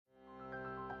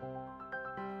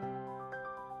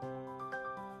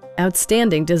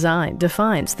Outstanding design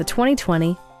defines the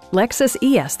 2020 Lexus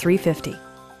ES 350.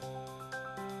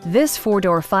 This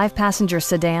four-door, five-passenger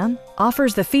sedan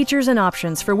offers the features and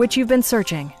options for which you've been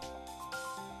searching.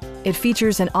 It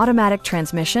features an automatic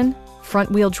transmission,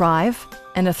 front-wheel drive,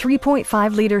 and a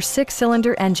 3.5-liter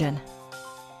six-cylinder engine.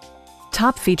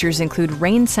 Top features include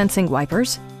rain-sensing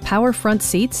wipers, power front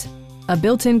seats, a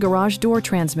built-in garage door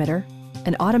transmitter,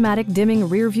 an automatic dimming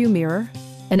rear-view mirror,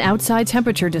 an outside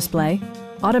temperature display,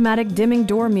 automatic dimming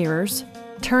door mirrors,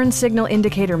 turn signal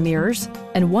indicator mirrors,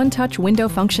 and one-touch window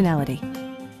functionality.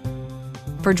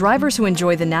 For drivers who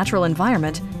enjoy the natural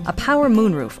environment, a power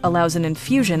moonroof allows an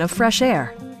infusion of fresh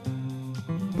air.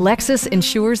 Lexus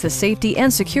ensures the safety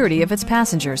and security of its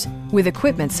passengers with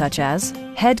equipment such as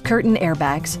head curtain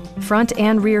airbags, front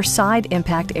and rear side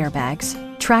impact airbags,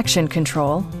 traction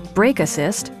control, brake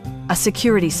assist, a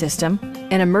security system,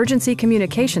 an emergency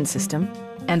communication system,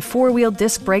 and four-wheel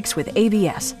disc brakes with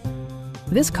ABS.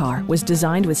 This car was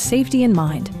designed with safety in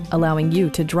mind, allowing you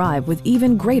to drive with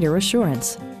even greater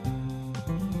assurance.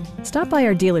 Stop by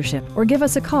our dealership or give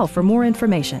us a call for more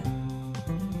information.